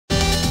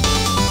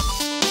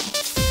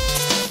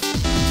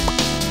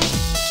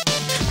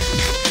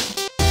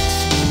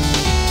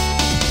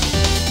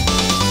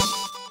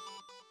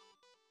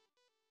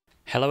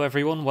Hello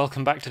everyone,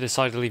 welcome back to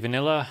Decidedly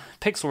Vanilla.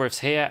 Pixlriffs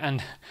here,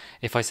 and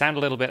if I sound a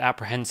little bit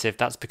apprehensive,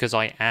 that's because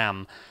I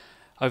am.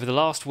 Over the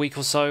last week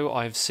or so,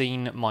 I've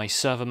seen my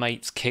server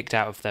mates kicked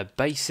out of their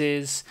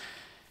bases,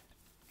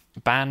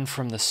 banned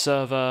from the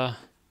server.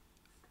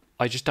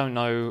 I just don't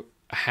know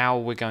how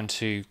we're going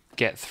to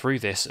get through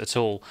this at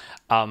all.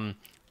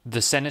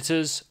 The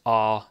senators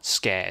are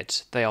scared.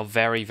 They are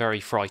very, very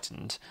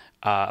frightened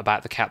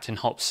about the Captain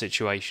Hops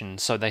situation,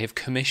 so they have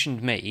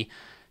commissioned me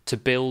to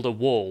build a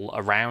wall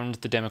around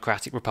the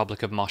Democratic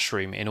Republic of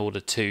Mushroom in order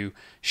to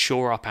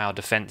shore up our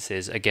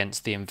defences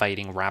against the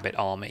invading rabbit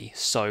army.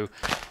 So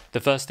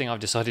the first thing I've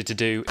decided to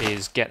do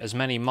is get as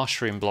many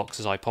mushroom blocks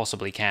as I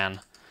possibly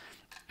can,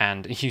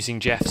 and using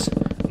Jeff's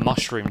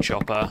mushroom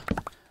chopper,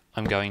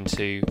 I'm going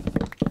to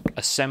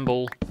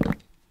assemble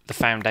the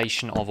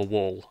foundation of a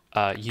wall,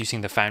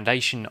 using the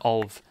foundation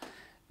of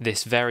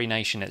this very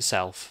nation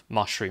itself,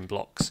 mushroom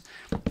blocks.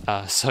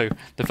 So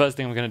the first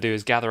thing I'm going to do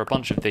is gather a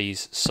bunch of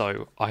these,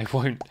 so I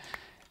won't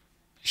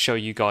show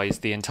you guys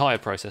the entire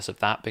process of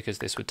that because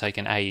this would take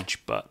an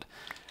age, but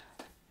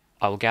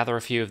I will gather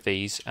a few of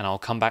these and I'll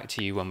come back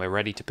to you when we're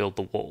ready to build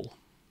the wall.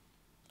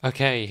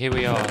 Okay, here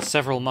we are.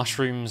 Several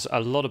mushrooms, a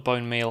lot of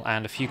bone meal,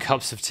 and a few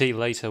cups of tea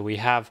later. We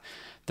have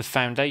the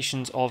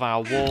foundations of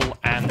our wall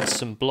and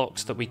some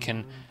blocks that we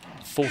can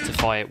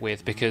fortify it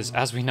with, because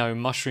as we know,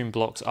 mushroom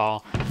blocks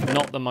are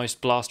not the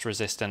most blast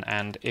resistant,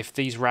 and if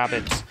these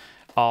rabbits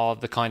are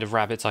the kind of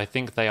rabbits I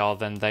think they are,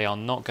 then they are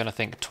not going to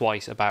think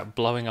twice about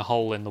blowing a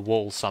hole in the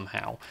wall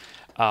somehow,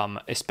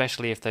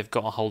 especially if they've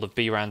got a hold of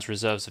B-Ran's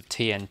reserves of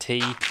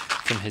TNT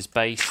from his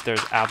base.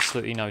 There's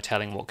absolutely no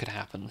telling what could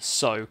happen.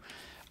 So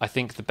I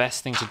think the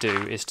best thing to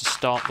do is to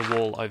start the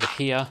wall over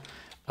here.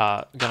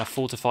 Going to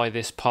fortify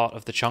this part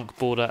of the chunk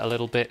border a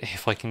little bit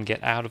if I can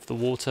get out of the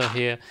water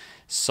here,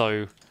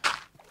 so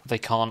they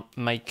can't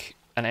make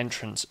an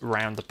entrance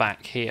around the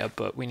back here,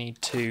 but we need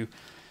to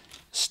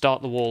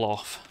start the wall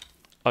off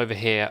over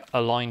here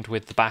aligned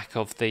with the back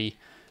of the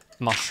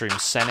mushroom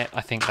senate.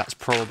 I think that's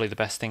probably the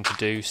best thing to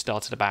do.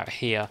 Start it about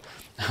here.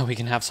 We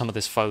can have some of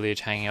this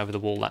foliage hanging over the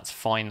wall, that's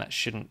fine, that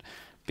shouldn't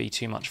be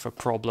too much of a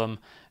problem.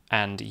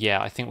 And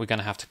yeah, I think we're going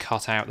to have to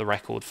cut out the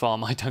record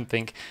farm. I don't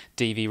think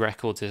DV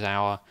Records is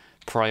our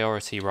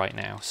priority right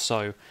now,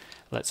 so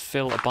let's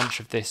fill a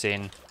bunch of this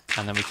in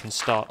and then we can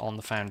start on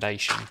the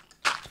foundation.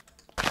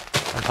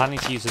 I'm planning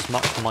to use as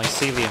much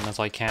mycelium as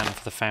I can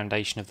for the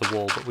foundation of the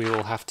wall, but we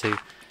will have to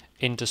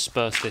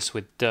intersperse this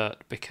with dirt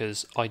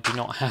because I do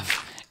not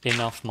have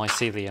enough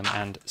mycelium,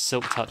 and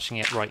silk touching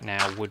it right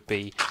now would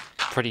be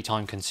pretty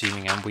time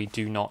consuming and we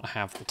do not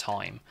have the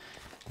time.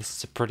 This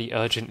is a pretty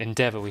urgent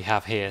endeavour we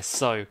have here,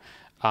 so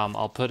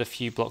I'll put a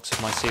few blocks of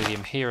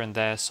mycelium here and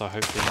there so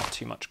hopefully not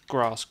too much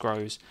grass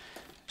grows.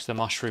 So the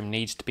mushroom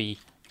needs to be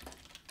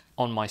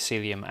on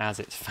mycelium as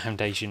its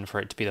foundation for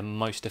it to be the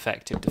most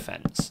effective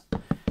defence.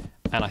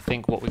 And I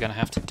think what we're going to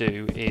have to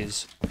do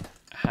is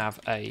have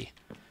a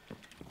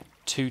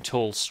too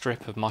tall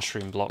strip of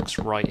mushroom blocks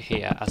right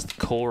here as the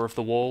core of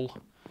the wall.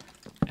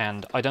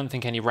 And I don't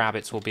think any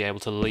rabbits will be able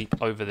to leap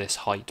over this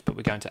height, but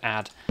we're going to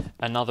add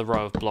another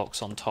row of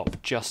blocks on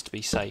top just to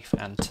be safe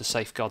and to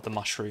safeguard the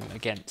mushroom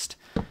against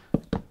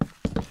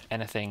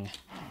anything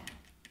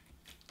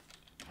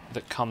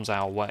that comes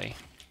our way.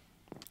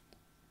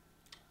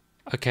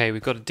 Okay,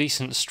 we've got a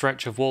decent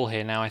stretch of wall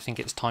here now. I think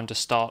it's time to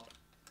start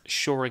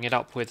shoring it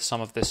up with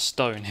some of this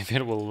stone, if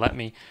it will let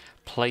me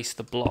place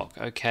the block.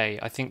 Okay,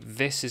 I think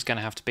this is going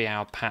to have to be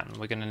our pattern.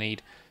 We're going to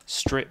need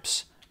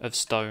strips of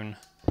stone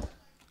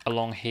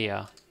along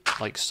here,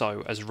 like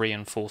so, as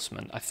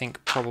reinforcement. I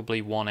think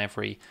probably one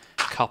every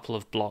couple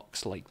of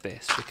blocks like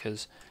this,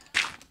 because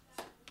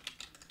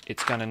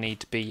it's going to need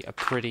to be a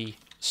pretty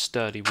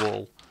sturdy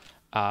wall.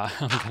 I'm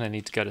going to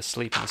need to go to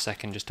sleep in a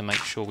second just to make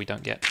sure we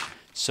don't get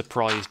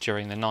surprised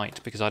during the night,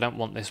 because I don't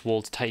want this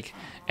wall to take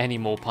any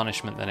more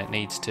punishment than it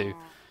needs to.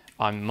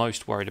 I'm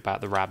most worried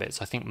about the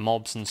rabbits. I think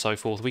mobs and so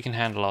forth we can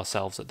handle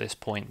ourselves at this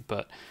point,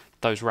 but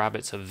those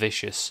rabbits are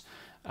vicious.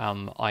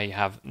 I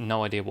have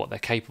no idea what they're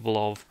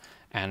capable of,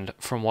 and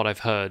from what I've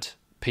heard,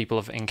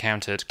 people have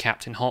encountered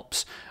Captain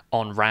Hops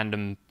on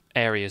random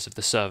areas of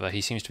the server.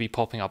 He seems to be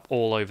popping up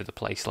all over the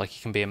place, like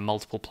he can be in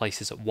multiple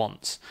places at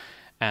once,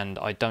 and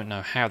I don't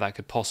know how that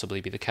could possibly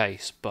be the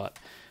case, but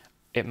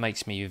it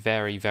makes me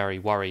very, very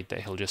worried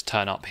that he'll just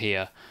turn up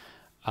here.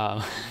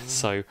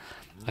 So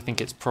I think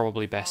it's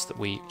probably best that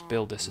we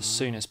build this as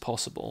soon as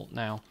possible.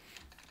 Now,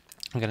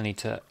 I'm going to need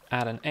to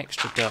add an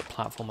extra dirt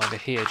platform over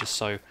here just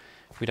so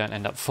we don't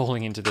end up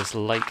falling into this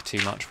lake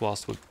too much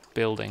whilst we're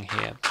building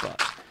here.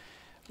 But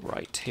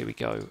right, here we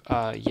go.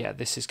 Yeah,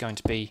 this is going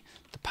to be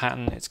the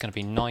pattern. It's going to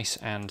be nice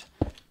and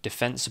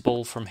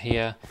defensible from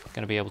here. I'm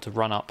going to be able to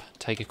run up,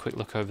 take a quick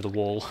look over the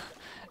wall,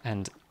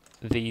 and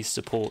these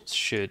supports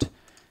should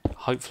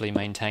hopefully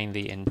maintain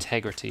the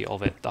integrity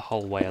of it the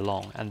whole way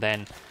along. And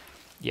then,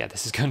 yeah,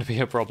 this is going to be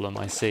a problem,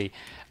 I see.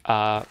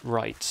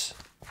 Right,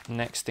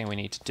 next thing we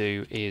need to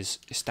do is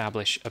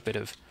establish a bit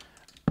of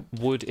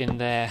wood in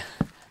there,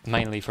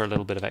 mainly for a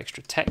little bit of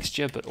extra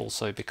texture, but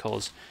also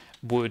because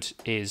wood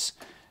is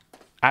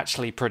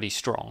actually pretty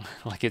strong.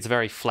 Like, it's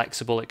very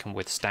flexible, it can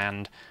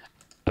withstand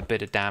a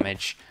bit of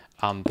damage,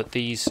 but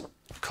these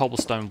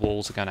cobblestone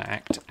walls are going to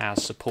act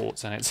as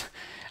supports, and it's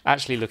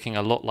actually looking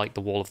a lot like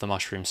the wall of the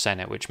Mushroom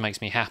Senate, which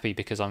makes me happy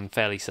because I'm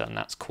fairly certain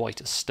that's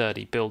quite a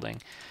sturdy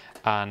building.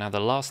 Now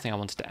the last thing I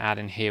wanted to add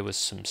in here was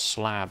some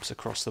slabs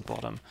across the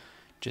bottom,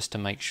 just to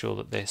make sure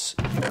that this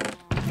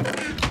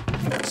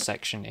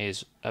section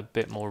is a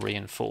bit more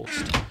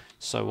reinforced.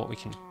 So what we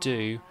can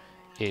do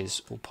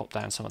is we'll pop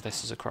down some of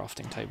this as a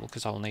crafting table,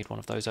 because I will need one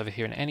of those over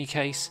here in any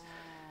case.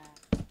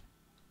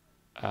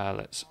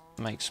 Let's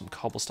make some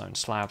cobblestone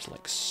slabs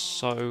like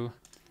so.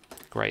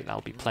 Great,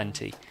 that'll be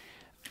plenty.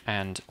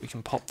 And we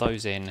can pop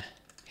those in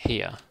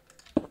here,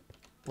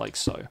 like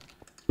so.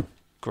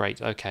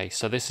 Great, okay,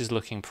 so this is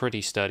looking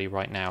pretty sturdy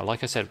right now.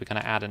 Like I said, we're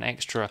going to add an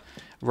extra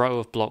row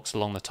of blocks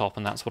along the top,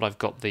 and that's what I've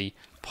got the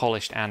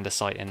polished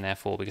andesite in there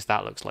for, because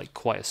that looks like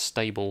quite a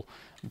stable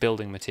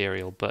building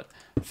material. But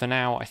for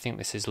now, I think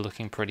this is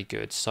looking pretty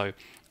good. So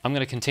I'm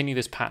going to continue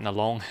this pattern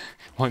along.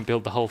 Won't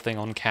build the whole thing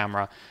on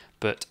camera,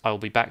 but I'll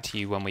be back to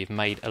you when we've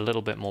made a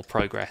little bit more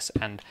progress.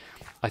 And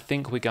I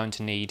think we're going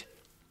to need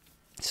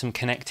some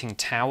connecting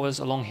towers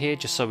along here,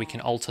 just so we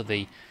can alter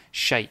the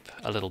shape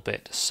a little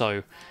bit.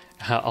 So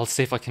I'll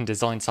see if I can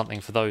design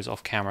something for those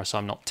off camera, so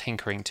I'm not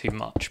tinkering too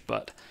much.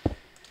 But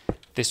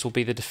this will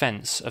be the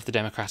defense of the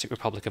Democratic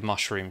Republic of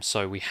Mushrooms,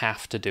 so we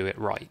have to do it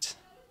right.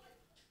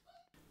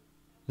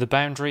 The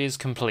boundary is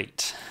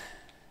complete.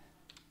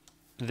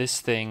 This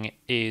thing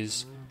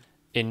is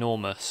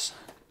enormous,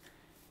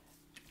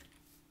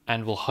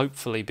 and will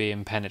hopefully be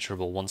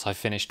impenetrable once I've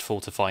finished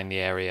fortifying the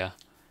area.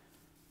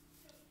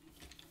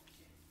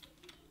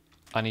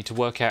 I need to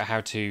work out how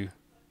to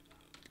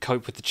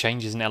cope with the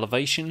changes in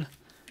elevation.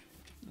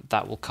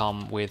 That will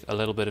come with a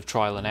little bit of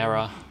trial and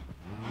error.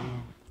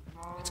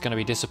 It's going to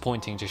be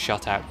disappointing to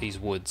shut out these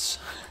woods.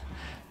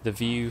 The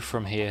view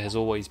from here has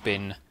always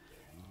been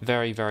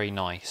very, very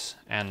nice,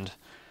 and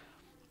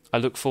I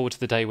look forward to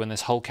the day when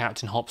this whole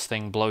Captain Hops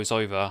thing blows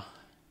over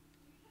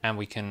and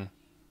we can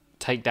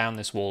take down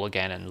this wall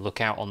again and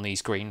look out on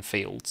these green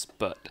fields.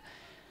 But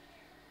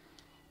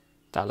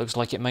that looks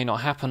like it may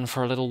not happen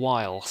for a little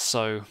while,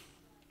 so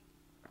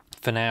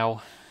for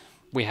now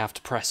we have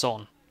to press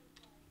on.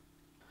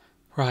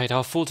 Right,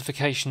 our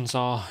fortifications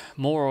are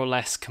more or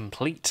less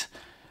complete.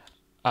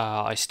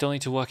 I still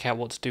need to work out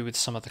what to do with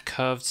some of the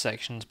curved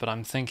sections, but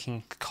I'm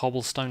thinking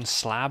cobblestone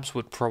slabs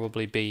would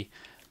probably be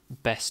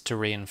best to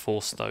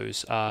reinforce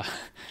those.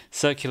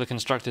 Circular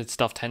constructed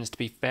stuff tends to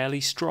be fairly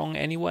strong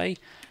anyway,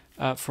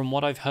 from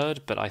what I've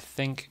heard, but I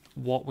think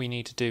what we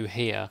need to do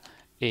here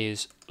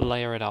is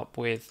layer it up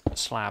with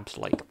slabs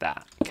like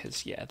that,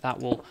 because yeah, that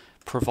will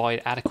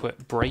provide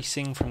adequate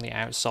bracing from the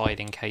outside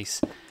in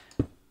case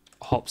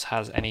Hops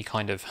has any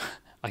kind of,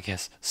 I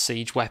guess,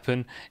 siege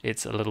weapon.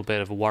 It's a little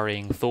bit of a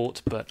worrying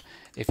thought, but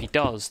if he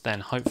does, then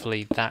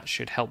hopefully that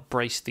should help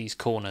brace these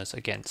corners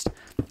against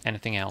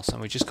anything else.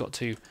 And we just got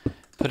to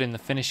put in the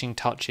finishing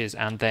touches,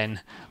 and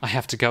then I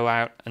have to go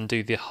out and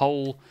do the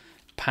whole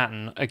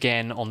pattern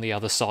again on the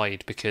other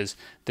side, because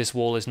this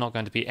wall is not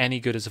going to be any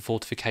good as a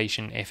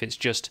fortification if it's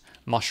just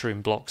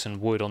mushroom blocks and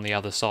wood on the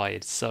other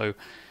side. So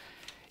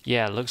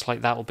yeah, looks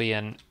like that will be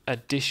an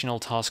additional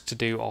task to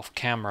do off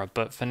camera,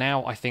 but for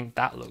now I think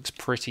that looks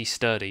pretty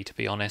sturdy, to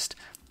be honest.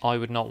 I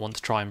would not want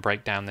to try and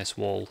break down this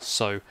wall,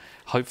 so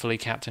hopefully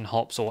Captain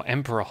Hops, or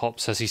Emperor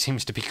Hops as he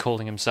seems to be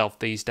calling himself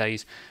these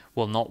days,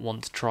 will not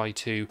want to try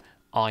to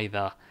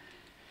either.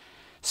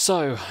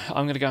 So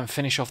I'm going to go and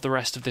finish off the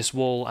rest of this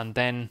wall, and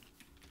then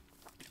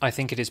I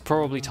think it is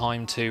probably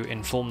time to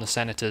inform the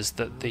senators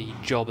that the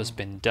job has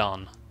been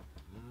done.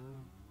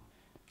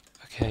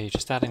 Okay,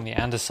 just adding the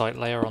andesite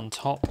layer on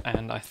top,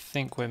 and I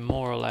think we're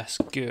more or less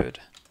good.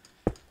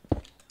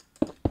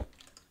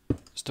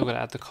 Still got to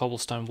add the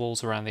cobblestone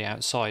walls around the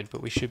outside,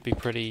 but we should be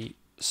pretty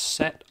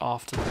set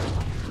after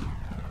that.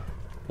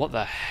 What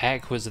the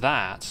heck was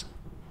that?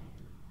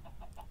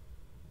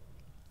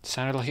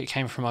 Sounded like it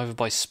came from over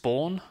by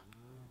spawn.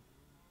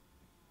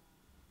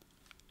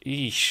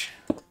 Eesh.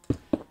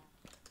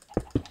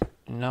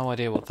 No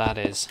idea what that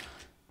is.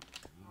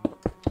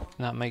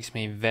 That makes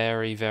me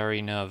very,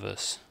 very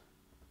nervous.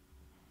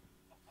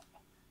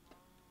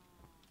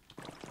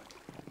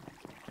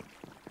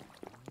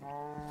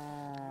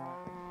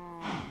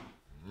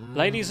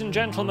 Ladies and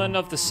gentlemen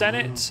of the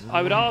Senate,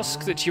 I would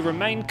ask that you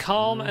remain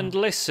calm and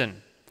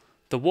listen.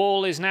 The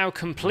wall is now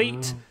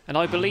complete, and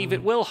I believe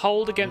it will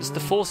hold against the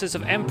forces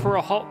of Emperor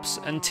Hops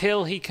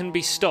until he can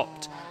be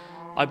stopped.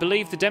 I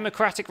believe the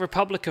Democratic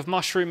Republic of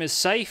Mushroom is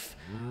safe,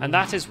 and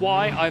that is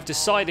why I've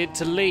decided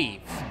to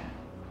leave.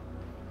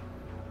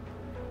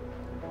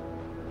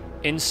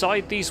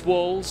 Inside these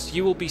walls,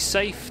 you will be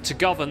safe to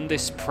govern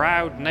this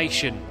proud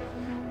nation.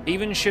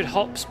 Even should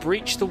Hops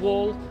breach the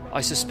wall,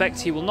 I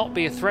suspect he will not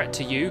be a threat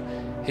to you.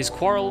 His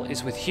quarrel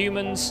is with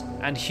humans,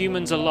 and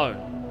humans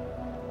alone.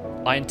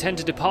 I intend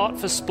to depart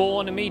for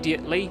Spawn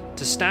immediately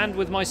to stand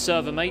with my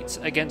server mates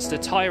against a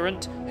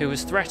tyrant who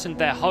has threatened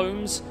their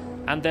homes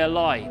and their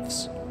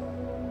lives.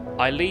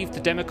 I leave the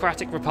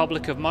Democratic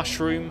Republic of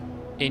Mushroom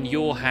in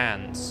your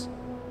hands.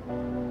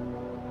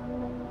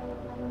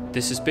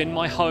 This has been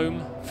my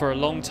home for a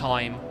long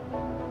time,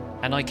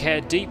 and I care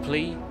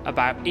deeply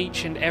about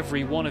each and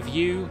every one of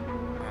you,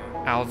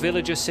 our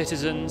villager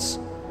citizens,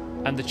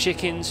 and the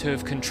chickens who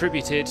have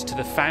contributed to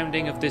the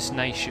founding of this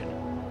nation.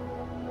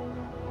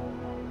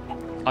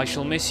 I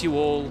shall miss you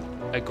all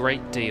a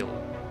great deal,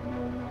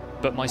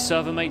 but my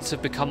server mates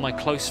have become my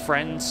close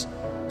friends,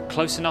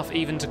 close enough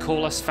even to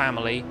call us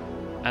family,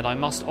 and I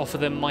must offer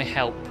them my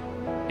help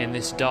in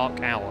this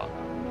dark hour.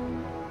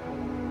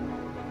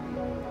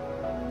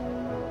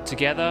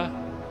 Together,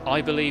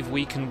 I believe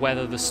we can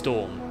weather the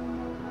storm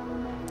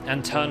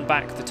and turn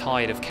back the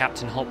tide of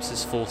Captain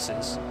Hops's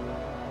forces.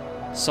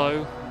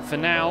 So, for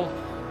now,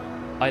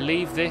 I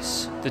leave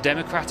this, the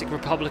Democratic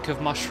Republic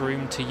of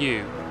Mushroom, to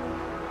you,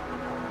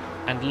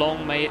 and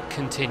long may it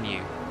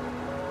continue.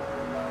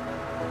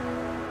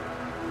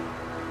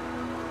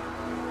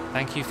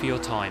 Thank you for your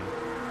time.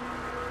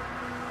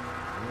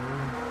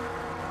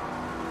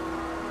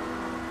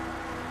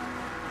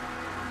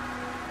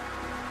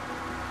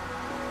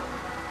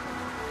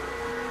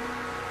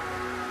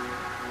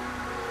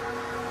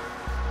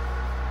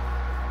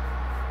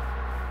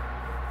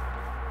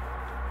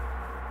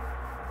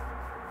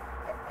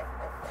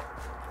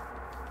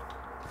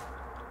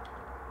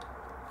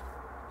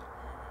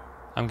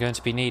 I'm going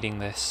to be needing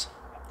this.